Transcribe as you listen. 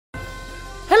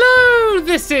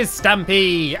this is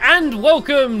Stampy, and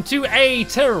welcome to a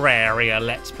Terraria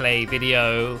Let's Play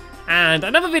video. And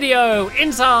another video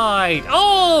inside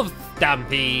of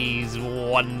Stampy's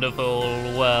wonderful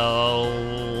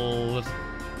world.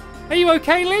 Are you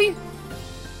okay, Lee?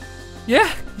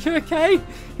 Yeah, you okay?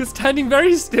 You're standing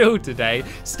very still today,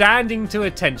 standing to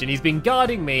attention. He's been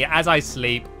guarding me as I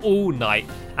sleep all night.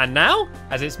 And now,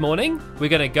 as it's morning, we're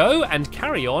going to go and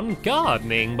carry on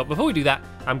gardening. But before we do that,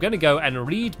 I'm going to go and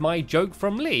read my joke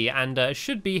from Lee, and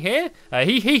should be here.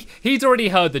 He's already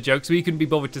heard the joke, so he couldn't be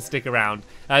bothered to stick around.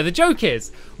 The joke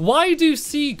is, why do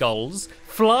seagulls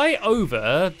fly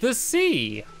over the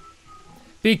sea?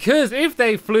 Because if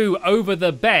they flew over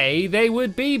the bay, they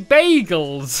would be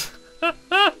bagels.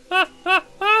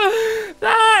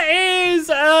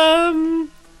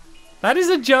 That is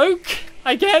a joke.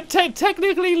 I can't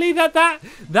technically leave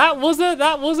that was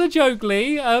a joke,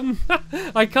 Lee.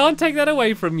 I can't take that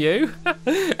away from you.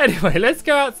 Anyway, let's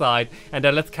go outside and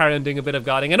let's carry on doing a bit of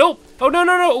gardening. And oh no,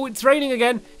 oh, it's raining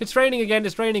again. It's raining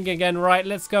again. Right,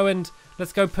 let's go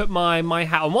put my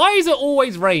hat on. Why is it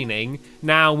always raining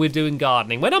now we're doing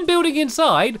gardening? When I'm building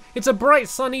inside, it's a bright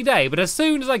sunny day, but as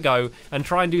soon as I go and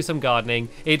try and do some gardening,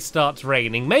 it starts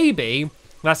raining. Maybe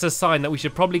that's a sign that we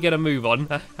should probably get a move on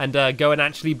and go and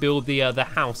actually build the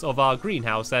house of our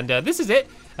greenhouse. And this is it.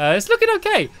 It's looking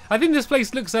okay. I think this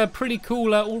place looks pretty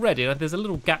cool already. There's a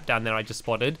little gap down there I just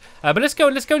spotted. But let's go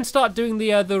and start doing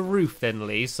the roof then,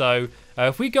 Lee. So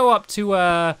if we go up to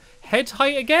head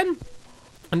height again,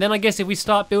 and then I guess if we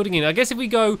start building it, I guess if we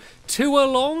go 2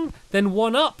 along, then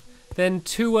 1 up, then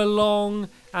 2 along,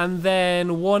 and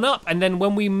then 1 up, and then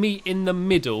when we meet in the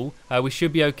middle, we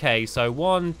should be okay. So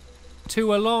 1,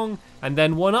 2 along, and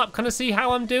then 1 up. Kind of see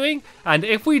how I'm doing? And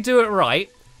if we do it right,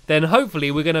 then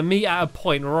hopefully we're going to meet at a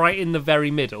point right in the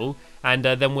very middle, and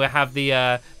then we'll have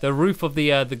the roof of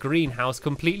the greenhouse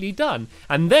completely done.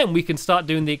 And then we can start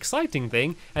doing the exciting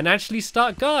thing and actually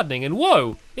start gardening. And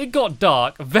whoa, it got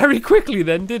dark very quickly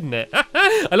then, didn't it?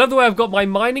 I love the way I've got my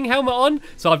mining helmet on,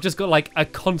 so I've just got like a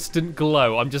constant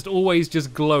glow. I'm just always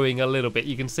just glowing a little bit.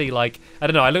 You can see, like, I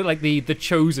don't know, I look like the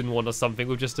chosen one or something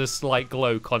with just a slight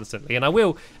glow constantly. And I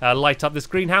will light up this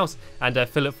greenhouse and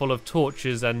fill it full of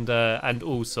torches and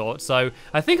all sorts. So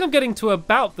I think I'm getting to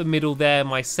about the middle there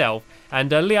myself.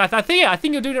 And Lee, I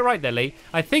think you're doing it right there, Lee.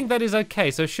 I think that is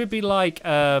okay. So it should be like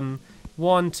 1,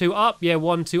 2 up. Yeah,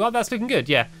 1, 2 up. That's looking good.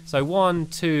 Yeah. So 1,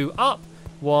 2 up.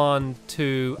 1,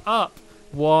 2 up.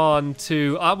 1,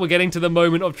 2 up. We're getting to the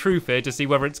moment of truth here to see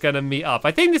whether it's going to meet up.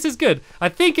 I think this is good. I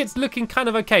think it's looking kind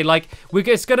of okay. Like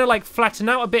it's going to like flatten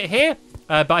out a bit here.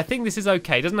 But I think this is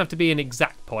okay. It doesn't have to be an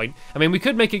exact point. I mean, we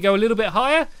could make it go a little bit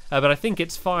higher, but I think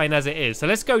it's fine as it is. So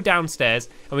let's go downstairs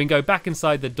and we can go back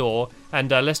inside the door and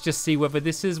let's just see whether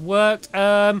this has worked.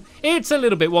 It's a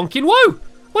little bit wonky. Whoa!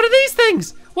 What are these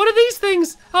things? What are these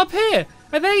things up here?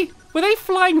 Were they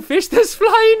flying fish? There's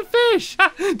flying fish.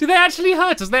 Do they actually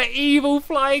hurt us? They're evil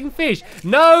flying fish.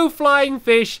 No flying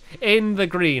fish in the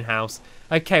greenhouse.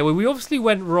 Okay, well, we obviously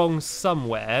went wrong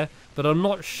somewhere, but I'm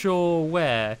not sure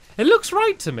where. It looks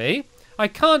right to me. I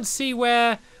can't see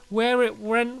where it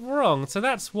went wrong. So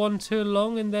that's 1, 2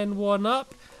 along and then 1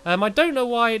 up. I don't know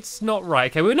why it's not right.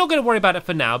 Okay, we're not going to worry about it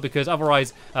for now because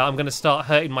otherwise I'm going to start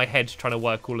hurting my head trying to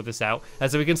work all of this out.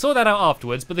 So we can sort that out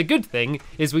afterwards. But the good thing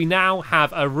is we now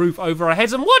have a roof over our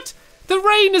heads. And what? The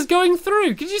rain is going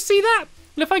through. Could you see that?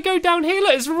 And if I go down here,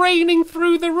 look, it's raining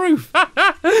through the roof.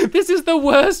 This is the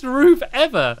worst roof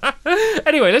ever.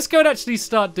 Anyway, let's go and actually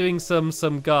start doing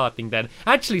some gardening then.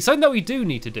 Actually, something that we do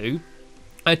need to do,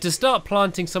 to start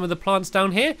planting some of the plants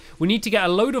down here, we need to get a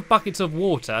load of buckets of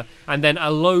water and then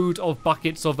a load of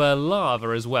buckets of lava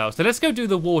as well. So let's go do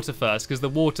the water first because the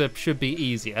water should be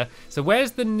easier. So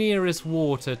where's the nearest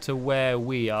water to where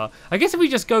we are? I guess if we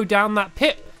just go down that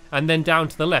pit, and then down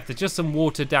to the left, there's just some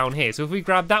water down here. So if we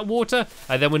grab that water,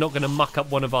 then we're not going to muck up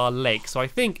one of our lakes. So I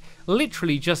think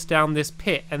literally just down this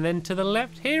pit and then to the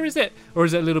left here, is it? Or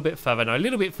is it a little bit further? No, a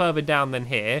little bit further down than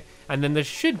here. And then there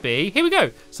should be, here we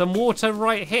go, some water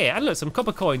right here. And look, some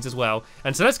copper coins as well.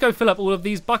 And so let's go fill up all of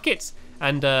these buckets.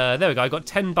 And there we go, I got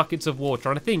 10 buckets of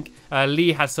water. And I think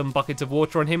Lee has some buckets of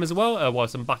water on him as well. Well,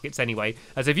 some buckets anyway.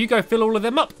 As if you go fill all of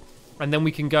them up, and then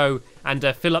we can go and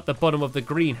fill up the bottom of the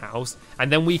greenhouse,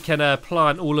 and then we can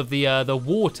plant all of the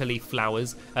water leaf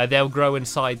flowers. They'll grow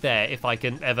inside there if I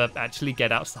can ever actually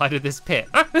get outside of this pit.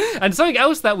 And something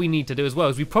else that we need to do as well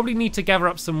is we probably need to gather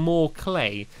up some more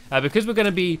clay because we're going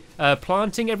to be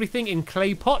planting everything in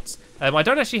clay pots. I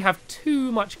don't actually have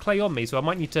too much clay on me, so I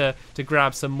might need to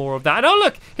grab some more of that. And oh,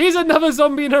 look, here's another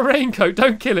zombie in a raincoat.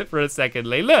 Don't kill it for a second,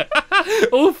 Lee. Look,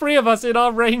 all 3 of us in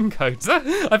our raincoats.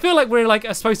 I feel like we're like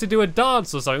supposed to do a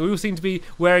dance or something. We all seem seem to be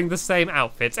wearing the same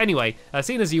outfits. Anyway,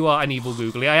 seeing as you are an evil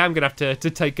googly, I am going to have to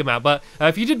take them out. But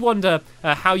if you did wonder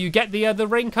how you get the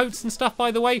raincoats and stuff,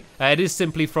 by the way, it is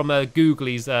simply from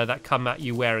googlies that come at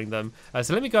you wearing them.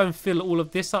 So let me go and fill all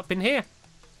of this up in here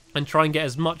and try and get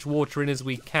as much water in as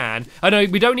we can. Oh no,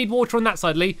 we don't need water on that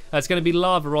side, Lee. It's going to be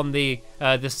lava on the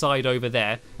side over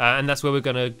there, and that's where we're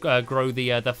going to grow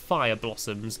the fire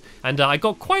blossoms. And I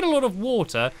got quite a lot of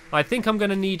water. I think I'm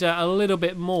going to need a little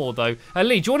bit more though.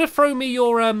 Lee, do you want to throw me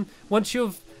your once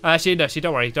you've actually, no,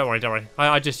 don't worry.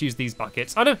 I just use these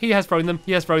buckets. Oh no, he has thrown them.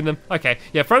 Okay,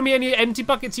 yeah, throw me any empty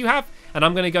buckets you have, and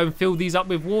I'm going to go and fill these up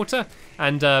with water,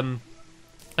 and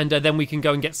then we can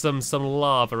go and get some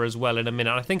lava as well in a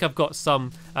minute. I think I've got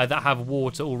some that have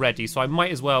water already, so I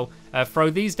might as well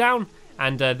throw these down,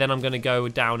 and then I'm going to go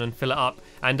down and fill it up.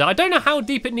 And I don't know how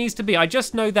deep it needs to be. I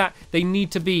just know that they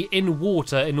need to be in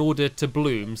water in order to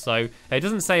bloom. So it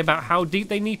doesn't say about how deep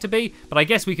they need to be, but I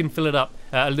guess we can fill it up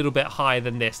a little bit higher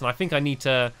than this. And I think I need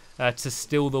to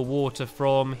still the water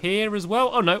from here as well.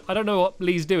 Oh no, I don't know what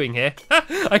Lee's doing here.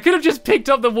 I could have just picked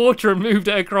up the water and moved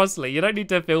it across, Lee. You don't need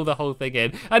to fill the whole thing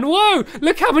in. And whoa,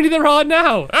 look how many there are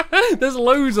now. There's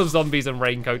loads of zombies and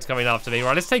raincoats coming after me.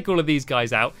 Right, let's take all of these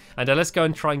guys out, and let's go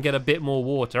and try and get a bit more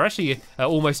water. Actually,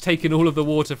 almost taken all of the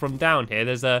water from down here.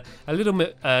 There's a little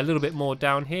bit more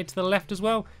down here to the left as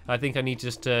well. I think I need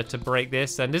just to break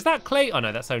this. And is that clay? Oh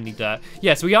no, that's only dirt.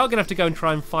 Yes, we are gonna have to go and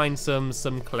try and find some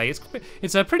clay.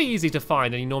 It's pretty easy to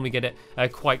find, and you normally get it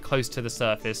quite close to the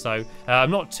surface, so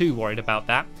I'm not too worried about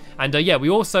that. And yeah, we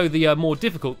also, the more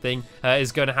difficult thing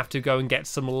is going to have to go and get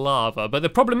some lava. But the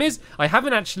problem is I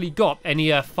haven't actually got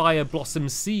any fire blossom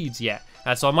seeds yet,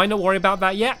 so I might not worry about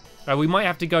that yet. We might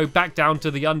have to go back down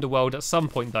to the underworld at some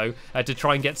point though, to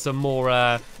try and get some more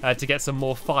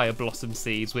fire blossom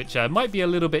seeds, which might be a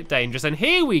little bit dangerous. And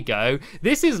here we go.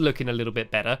 This is looking a little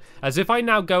bit better. As if I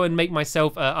now go and make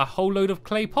myself a whole load of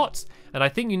clay pots. And I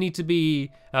think you need to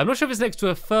be, I'm not sure if it's next to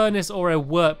a furnace or a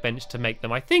workbench to make them.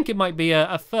 I think it might be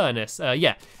a furnace,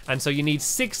 yeah. And so you need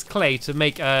 6 clay to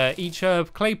make each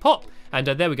clay pot. And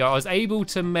there we go. I was able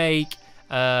to make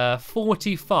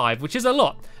 45, which is a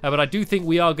lot, but I do think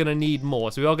we are going to need more,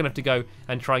 so we are going to have to go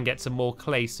and try and get some more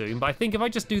clay soon. But I think if I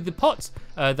just do the pots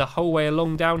the whole way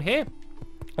along down here,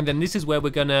 and then this is where we're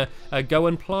going to go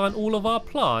and plant all of our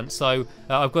plants. So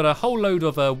I've got a whole load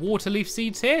of water leaf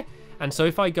seeds here. And so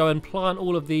if I go and plant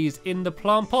all of these in the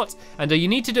plant pots, and you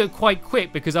need to do it quite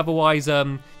quick, because otherwise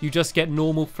you just get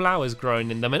normal flowers growing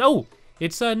in them. And oh,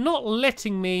 it's not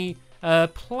letting me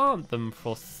plant them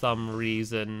for some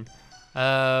reason.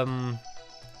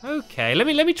 Okay, let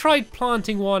me try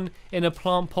planting one in a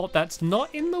plant pot that's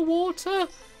not in the water.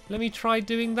 Let me try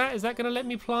doing that. Is that going to let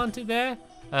me plant it there?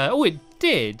 Oh, it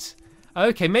did.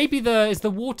 Okay, maybe is the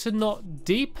water not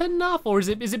deep enough, or is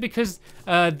it because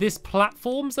this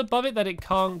platform's above it that it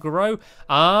can't grow?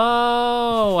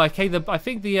 Oh, okay. I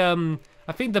think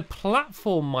the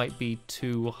platform might be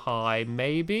too high,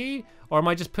 maybe, or am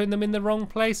I just putting them in the wrong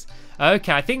place?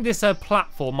 Okay, I think this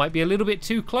platform might be a little bit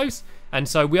too close. And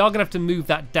so we are going to have to move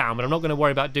that down, but I'm not going to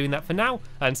worry about doing that for now.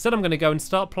 Instead, I'm going to go and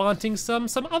start planting some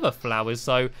other flowers.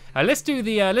 So let's do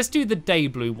the day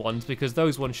bloom ones, because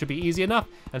those ones should be easy enough.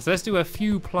 And so let's do a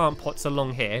few plant pots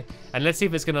along here, and let's see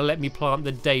if it's going to let me plant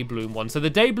the day bloom ones. So the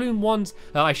day bloom ones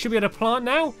I should be able to plant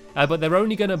now, but they're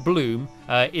only going to bloom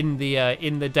in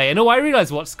the day. And oh, I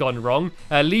realise what's gone wrong.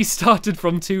 Lee started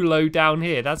from too low down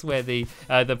here. That's where the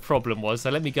problem was.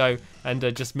 So let me go and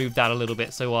just move that a little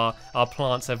bit so our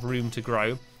plants have room to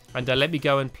grow. And let me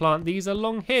go and plant these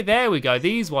along here. There we go.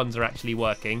 These ones are actually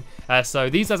working. So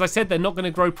these, as I said, they're not going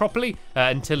to grow properly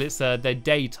until it's their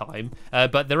daytime.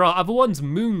 But there are other ones,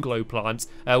 moon glow plants,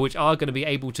 which are going to be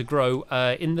able to grow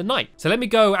in the night. So let me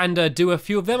go and do a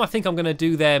few of them. I think I'm going to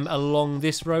do them along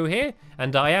this row here.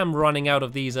 And I am running out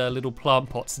of these little plant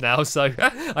pots now, so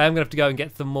I am going to have to go and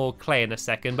get some more clay in a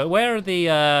second. But where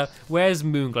are where's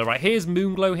Moonglow? Right, here's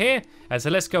Moonglow here.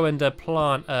 So let's go and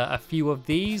plant a few of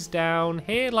these down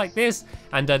here like this.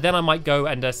 And then I might go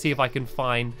and see if I can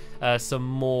find some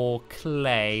more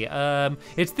clay.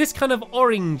 It's this kind of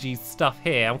orangey stuff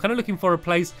here. I'm kind of looking for a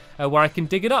place where I can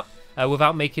dig it up.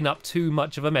 Without making up too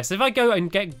much of a mess. If I go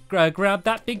and grab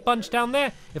that big bunch down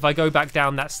there, if I go back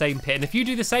down that same pit, and if you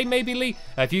do the same maybe, Lee,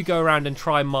 if you go around and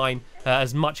try and mine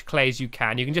as much clay as you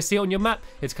can just see it on your map.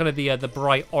 It's kind of the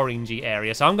bright orangey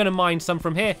area. So I'm going to mine some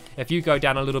from here. If you go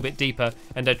down a little bit deeper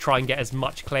and try and get as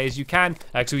much clay as you can,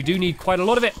 because we do need quite a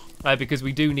lot of it, because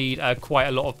we do need quite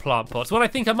a lot of plant pots. What I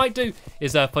think I might do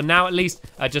is, for now at least,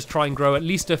 just try and grow at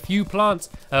least a few plants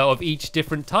of each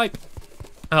different type.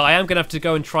 I am going to have to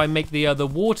go and try and make the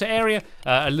water area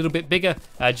a little bit bigger,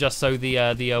 just so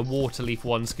the water leaf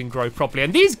ones can grow properly.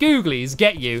 And these googlies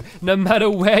get you no matter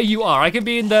where you are. I can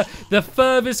be in the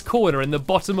furthest corner in the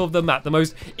bottom of the map, the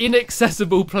most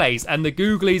inaccessible place, and the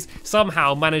googlies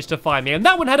somehow managed to find me. And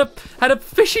that one had a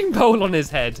fishing pole on his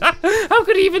head. How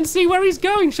could he even see where he's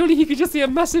going? Surely he could just see a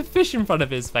massive fish in front of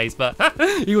his face, but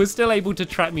he was still able to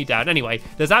track me down. Anyway,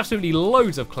 there's absolutely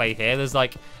loads of clay here. There's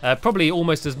like probably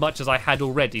almost as much as I had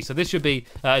already, so this should be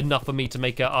enough for me to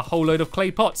make a whole load of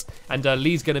clay pots. And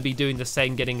Lee's going to be doing the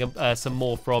same, getting some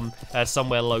more from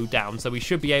somewhere low down, so we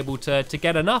should be able to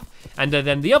get enough. And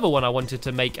then the other one I wanted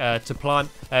to make to plant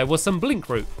was some blink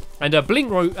root. And blink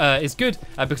root is good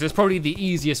because it's probably the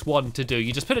easiest one to do.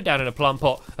 You just put it down in a plant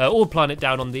pot or plant it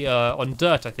down on the on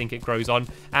dirt, I think it grows on,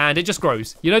 and it just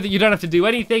grows. You know that you don't have to do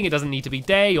anything. It doesn't need to be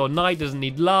day or night. It doesn't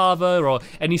need lava or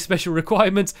any special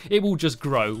requirements. It will just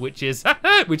grow, which is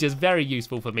which is very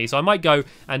useful for me. So I might go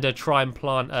and try and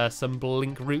plant some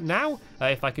blink root now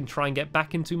if I can try and get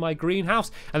back into my greenhouse.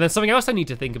 And then something else I need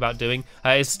to think about doing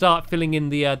is start filling in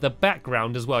the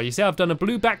background as well. You see, I've done a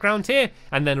blue background here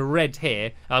and then red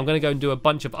here. I'm going to go and do a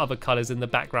bunch of other colors in the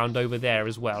background over there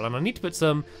as well, and I need to put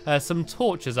some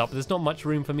torches up. There's not much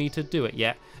room for me to do it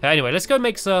yet. Anyway, let's go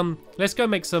make some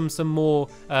more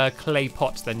clay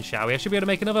pots then, shall we? I should be able to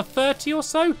make another 30 or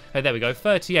so. There we go,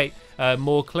 38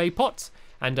 more clay pots.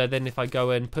 And then if I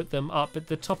go and put them up at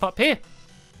the top up here,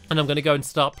 and I'm going to go and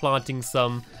start planting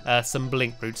some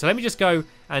blink root. So let me just go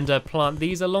and plant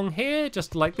these along here,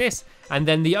 just like this. And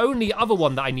then the only other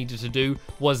one that I needed to do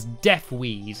was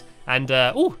deathweed. And,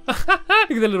 oh, look at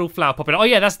the little flower popping up. Oh,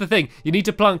 yeah, that's the thing. You need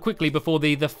to plant quickly before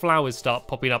the flowers start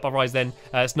popping up. Otherwise, then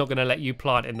it's not going to let you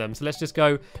plant in them. So let's just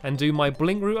go and do my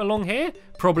blink root along here.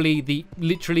 Probably the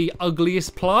literally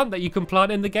ugliest plant that you can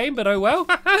plant in the game, but oh well.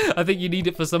 I think you need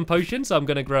it for some potions, so I'm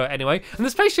going to grow it anyway. And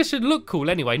this place just should look cool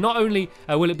anyway. Not only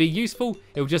will it be useful,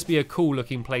 it will just be a cool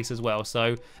looking place as well.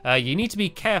 So you need to be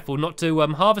careful not to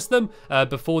harvest them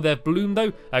before they've bloomed,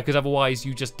 though, because otherwise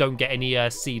you just don't get any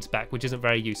seeds back, which isn't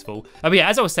very useful. But yeah,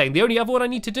 as I was saying, the only other one I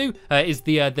need to do is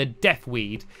the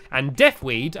deathweed. And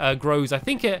deathweed grows, I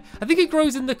think it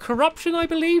grows in the corruption, I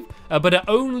believe, but it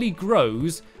only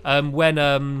grows when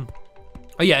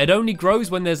oh yeah, it only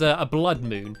grows when there's a blood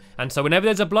moon. And so whenever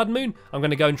there's a blood moon, I'm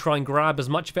going to go and try and grab as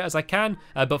much of it as I can.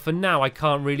 But for now, I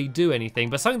can't really do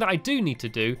anything. But something that I do need to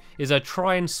do is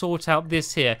try and sort out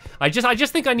this here. I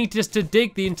just think I need just to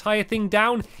dig the entire thing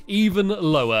down even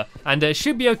lower. And it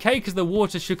should be okay because the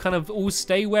water should kind of all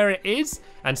stay where it is.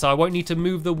 And so I won't need to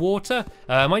move the water.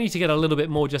 I might need to get a little bit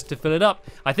more just to fill it up.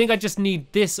 I think I just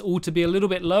need this all to be a little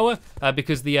bit lower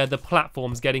because the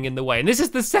platform's getting in the way. And this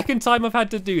is the second time I've had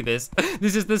to do this.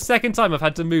 This is the second time I've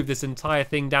had to move this entire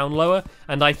thing down lower.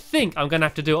 And I think I'm going to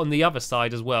have to do it on the other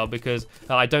side as well because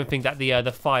I don't think that the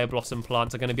fire blossom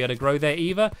plants are going to be able to grow there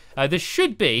either. This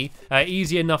should be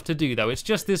easy enough to do though. It's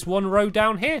just this one row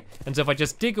down here. And so if I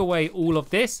just dig away all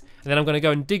of this, and then I'm going to go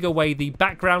and dig away the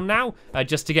background now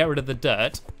just to get rid of the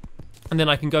dirt. And then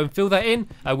I can go and fill that in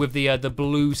with the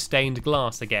blue stained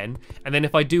glass again. And then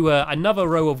if I do another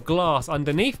row of glass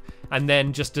underneath and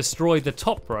then just destroy the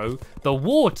top row, the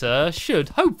water should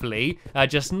hopefully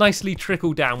just nicely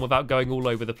trickle down without going all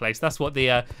over the place. That's what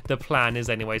the plan is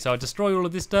anyway. So I'll destroy all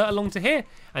of this dirt along to here.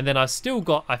 And then I've still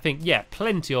got, I think, yeah,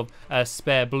 plenty of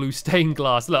spare blue stained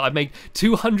glass. Look, I made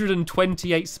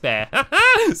 228 spare.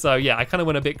 So yeah, I kind of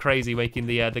went a bit crazy making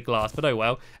the glass, but oh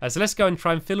well. So let's go and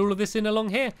try and fill all of this in along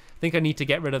here. I think I need to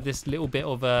get rid of this little bit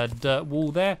of dirt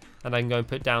wall there, and I can go and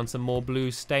put down some more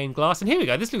blue stained glass. And here we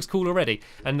go, this looks cool already.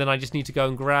 And then I just need to go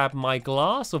and grab my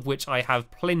glass, of which I have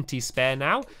plenty spare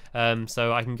now.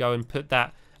 So I can go and put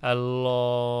that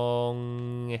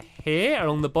along here,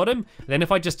 along the bottom. And then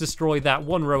if I just destroy that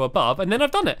one row above, and then I've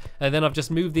done it. And then I've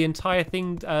just moved the entire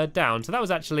thing down. So that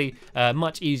was actually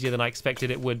much easier than I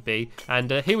expected it would be.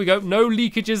 And here we go, no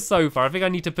leakages so far. I think I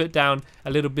need to put down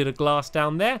a little bit of glass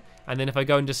down there. And then if I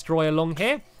go and destroy along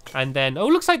here, and then, oh,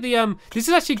 looks like the, this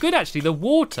is actually good, actually. The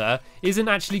water isn't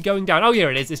actually going down. Oh,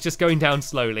 here it is. It's just going down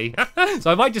slowly.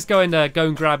 So I might just go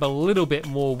and grab a little bit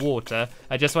more water,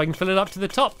 just so I can fill it up to the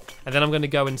top. And then I'm going to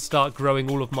go and start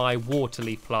growing all of my water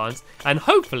leaf plants. And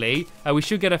hopefully, we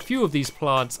should get a few of these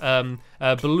plants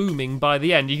blooming by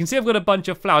the end. You can see I've got a bunch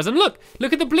of flowers. And look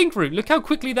at the blink root. Look how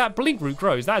quickly that blink root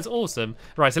grows. That is awesome.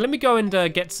 Right, so let me go and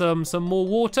get some more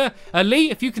water.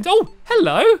 Lee, if you can, oh,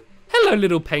 hello. Hello,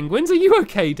 little penguins. Are you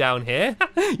okay down here?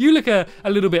 You look a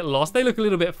little bit lost. They look a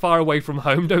little bit far away from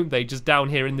home, don't they? Just down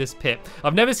here in this pit.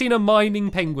 I've never seen a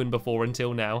mining penguin before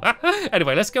until now.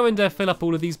 Anyway, let's go and fill up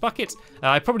all of these buckets.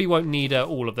 I probably won't need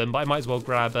all of them, but I might as well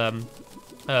grab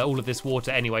all of this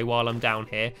water anyway while I'm down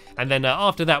here, and then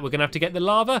after that we're gonna have to get the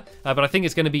lava, but I think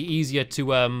it's gonna be easier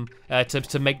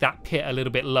to make that pit a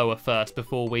little bit lower first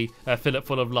before we fill it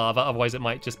full of lava. Otherwise it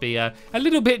might just be a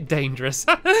little bit dangerous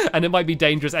and it might be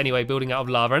dangerous anyway building out of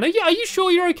lava. And are you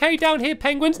sure you're okay down here,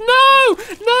 penguins? No,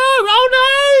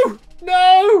 oh no!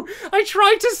 No! I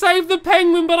tried to save the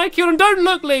penguin, but I killed him. Don't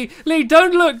look, Lee. Lee,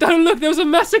 don't look. Don't look. There was a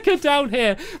massacre down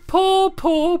here. Poor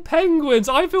penguins.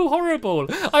 I feel horrible.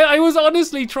 I was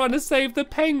honestly trying to save the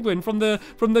penguin from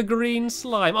the green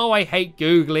slime. Oh, I hate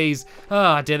googlies.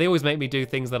 Ah, dear. They always make me do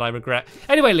things that I regret.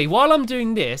 Anyway, Lee, while I'm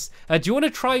doing this, do you want to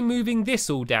try moving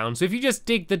this all down? So if you just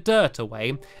dig the dirt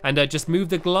away and just move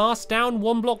the glass down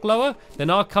 1 block lower, then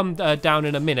I'll come down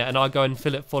in a minute and I'll go and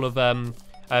fill it full of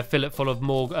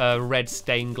more red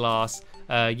stained glass,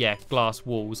 glass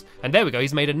walls. And there we go,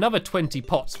 he's made another 20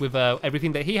 pots with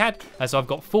everything that he had. So I've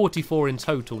got 44 in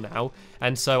total now.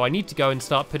 And so I need to go and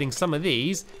start putting some of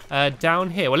these down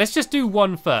here. Well, let's just do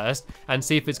one first and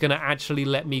see if it's gonna actually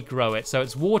let me grow it. So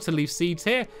it's water leaf seeds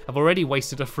here. I've already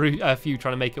wasted a few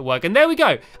trying to make it work. And there we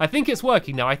go, I think it's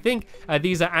working now. I think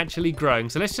these are actually growing.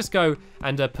 So let's just go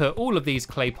and put all of these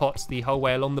clay pots the whole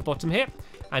way along the bottom here.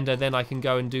 And then I can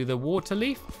go and do the water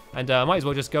leaf. And I might as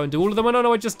well just go and do all of them. Oh,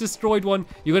 no, I just destroyed one.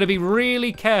 You've got to be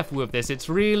really careful with this. It's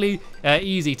really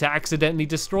easy to accidentally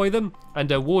destroy them. And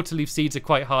water leaf seeds are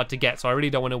quite hard to get, so I really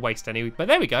don't want to waste any. But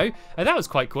there we go. That was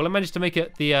quite cool. I managed to make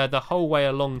it the whole way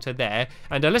along to there.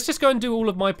 And let's just go and do all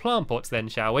of my plant pots then,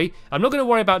 shall we? I'm not going to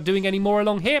worry about doing any more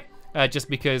along here, just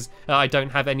because I don't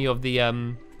have any of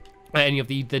the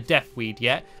death weed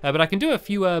yet, but I can do a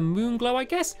few moon glow, I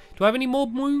guess. Do I have any more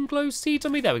moon glow seeds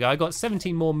on me? There we go, I got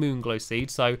 17 more moon glow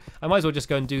seeds, so I might as well just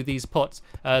go and do these pots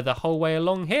the whole way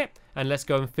along here. And let's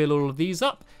go and fill all of these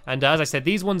up. And as I said,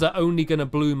 these ones are only going to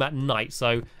bloom at night,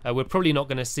 so we're probably not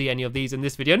going to see any of these in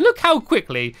this video. And look how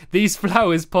quickly these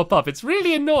flowers pop up. It's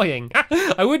really annoying.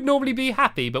 I would normally be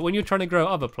happy, but when you're trying to grow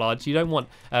other plants, you don't want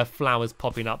flowers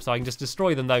popping up. So I can just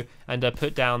destroy them though, and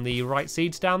put down the right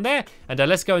seeds down there. And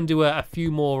let's go and do a few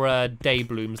more day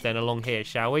blooms then along here,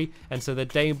 shall we? And so the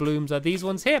day blooms are these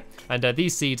ones here. And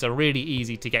these seeds are really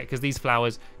easy to get because these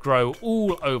flowers grow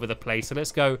all over the place. So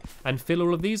let's go and fill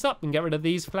all of these up and get rid of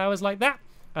these flowers like that.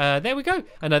 There we go,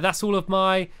 and that's all of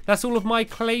my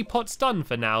clay pots done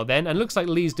for now then. And looks like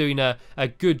Lee's doing a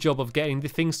good job of getting the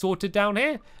things sorted down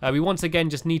here. We once again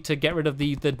just need to get rid of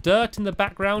the dirt in the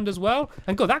background as well.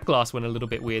 And God, that glass went a little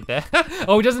bit weird there.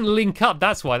 Oh, it doesn't link up,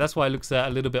 that's why it looks a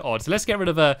little bit odd. So let's get rid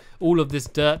of all of this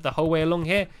dirt the whole way along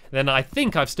here. Then I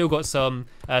think I've still got some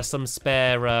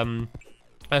spare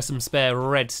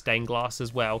red stained glass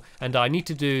as well, and I need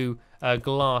to do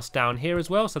glass down here as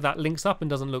well, so that links up and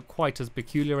doesn't look quite as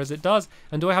peculiar as it does.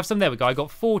 And do I have some? There we go, I got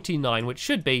 49, which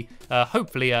should be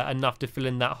hopefully enough to fill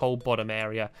in that whole bottom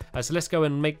area. So let's go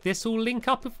and make this all link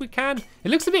up if we can.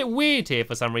 It looks a bit weird here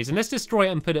for some reason. Let's destroy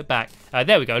it and put it back.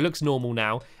 There we go, it looks normal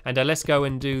now. And let's go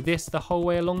and do this the whole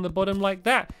way along the bottom like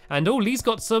that. And oh, Lee's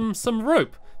got some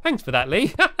rope. Thanks for that,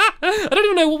 Lee. I don't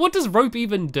even know, what does rope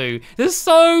even do? There's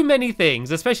so many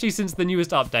things, especially since the newest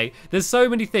update. There's so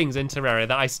many things in Terraria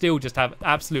that I still just have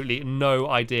absolutely no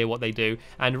idea what they do.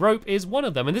 And rope is one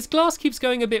of them. And this glass keeps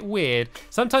going a bit weird.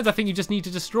 Sometimes I think you just need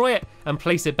to destroy it and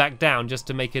place it back down just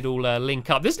to make it all link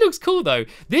up. This looks cool though.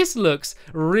 This looks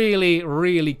really,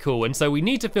 really cool. And so we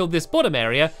need to fill this bottom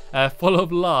area full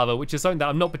of lava, which is something that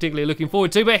I'm not particularly looking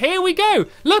forward to. But here we go.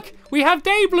 Look, we have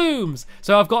day blooms.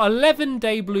 So I've got 11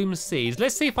 day bloom seeds.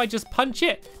 Let's see if I just punch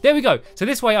it. There we go. So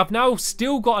this way I've now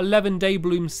still got 11 day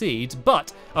bloom seeds,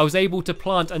 but I was able to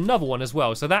plant another one as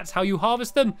well. So that's how you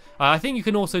harvest them. I think you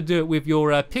can also do it with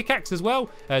your pickaxe as well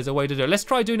as a way to do it. Let's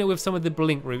try doing it with some of the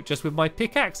blink root just with my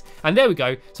pickaxe. And there we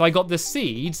go. So I got the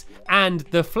seeds and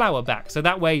the flower back. So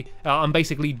that way I'm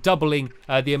basically doubling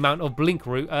the amount of blink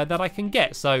root that I can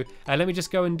get. So let me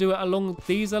just go and do it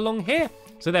along here.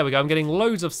 So there we go, I'm getting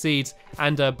loads of seeds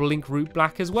and blink root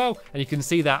black as well. And you can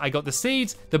see that I got the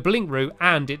seeds, the blink root,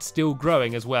 and it's still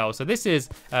growing as well. So this is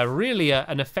really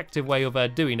an effective way of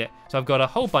doing it. So I've got a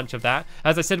whole bunch of that.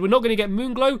 As I said, we're not going to get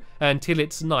moon glow until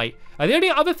it's night. The only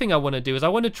other thing I want to do is I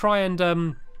want to try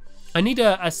and I need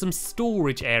some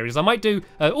storage areas. I might do,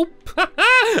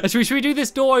 should we do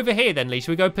this door over here then, Lee?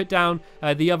 Should we go put down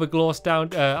the other glass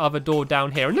down, other door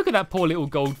down here? And look at that poor little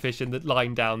goldfish in the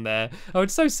line down there. Oh,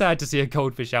 it's so sad to see a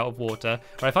goldfish out of water.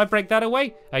 Right, if I break that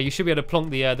away, you should be able to plonk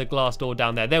the glass door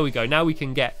down there. There we go. Now we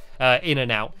can get in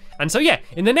and out. And so yeah,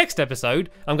 in the next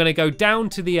episode, I'm going to go down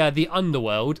to the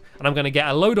underworld, and I'm going to get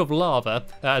a load of lava,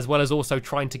 as well as also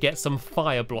trying to get some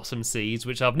fire blossom seeds,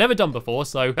 which I've never done before,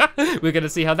 so we're going to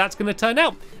see how that's going to turn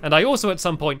out. And I also, at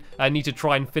some point, need to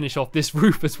try and finish off this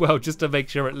roof as well, just to make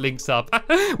sure it links up.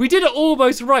 We did it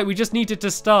almost right. We just needed to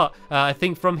start, I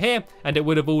think, from here, and it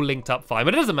would have all linked up fine.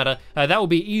 But it doesn't matter. That will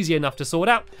be easy enough to sort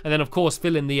out. And then, of course,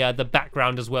 fill in the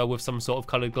background as well with some sort of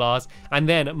coloured glass. And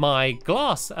then my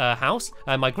glass house,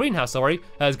 my greenhouse, is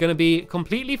going to be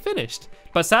completely finished.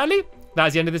 But sadly,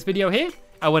 that's the end of this video here.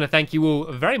 I want to thank you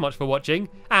all very much for watching,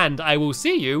 and I will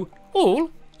see you all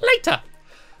later.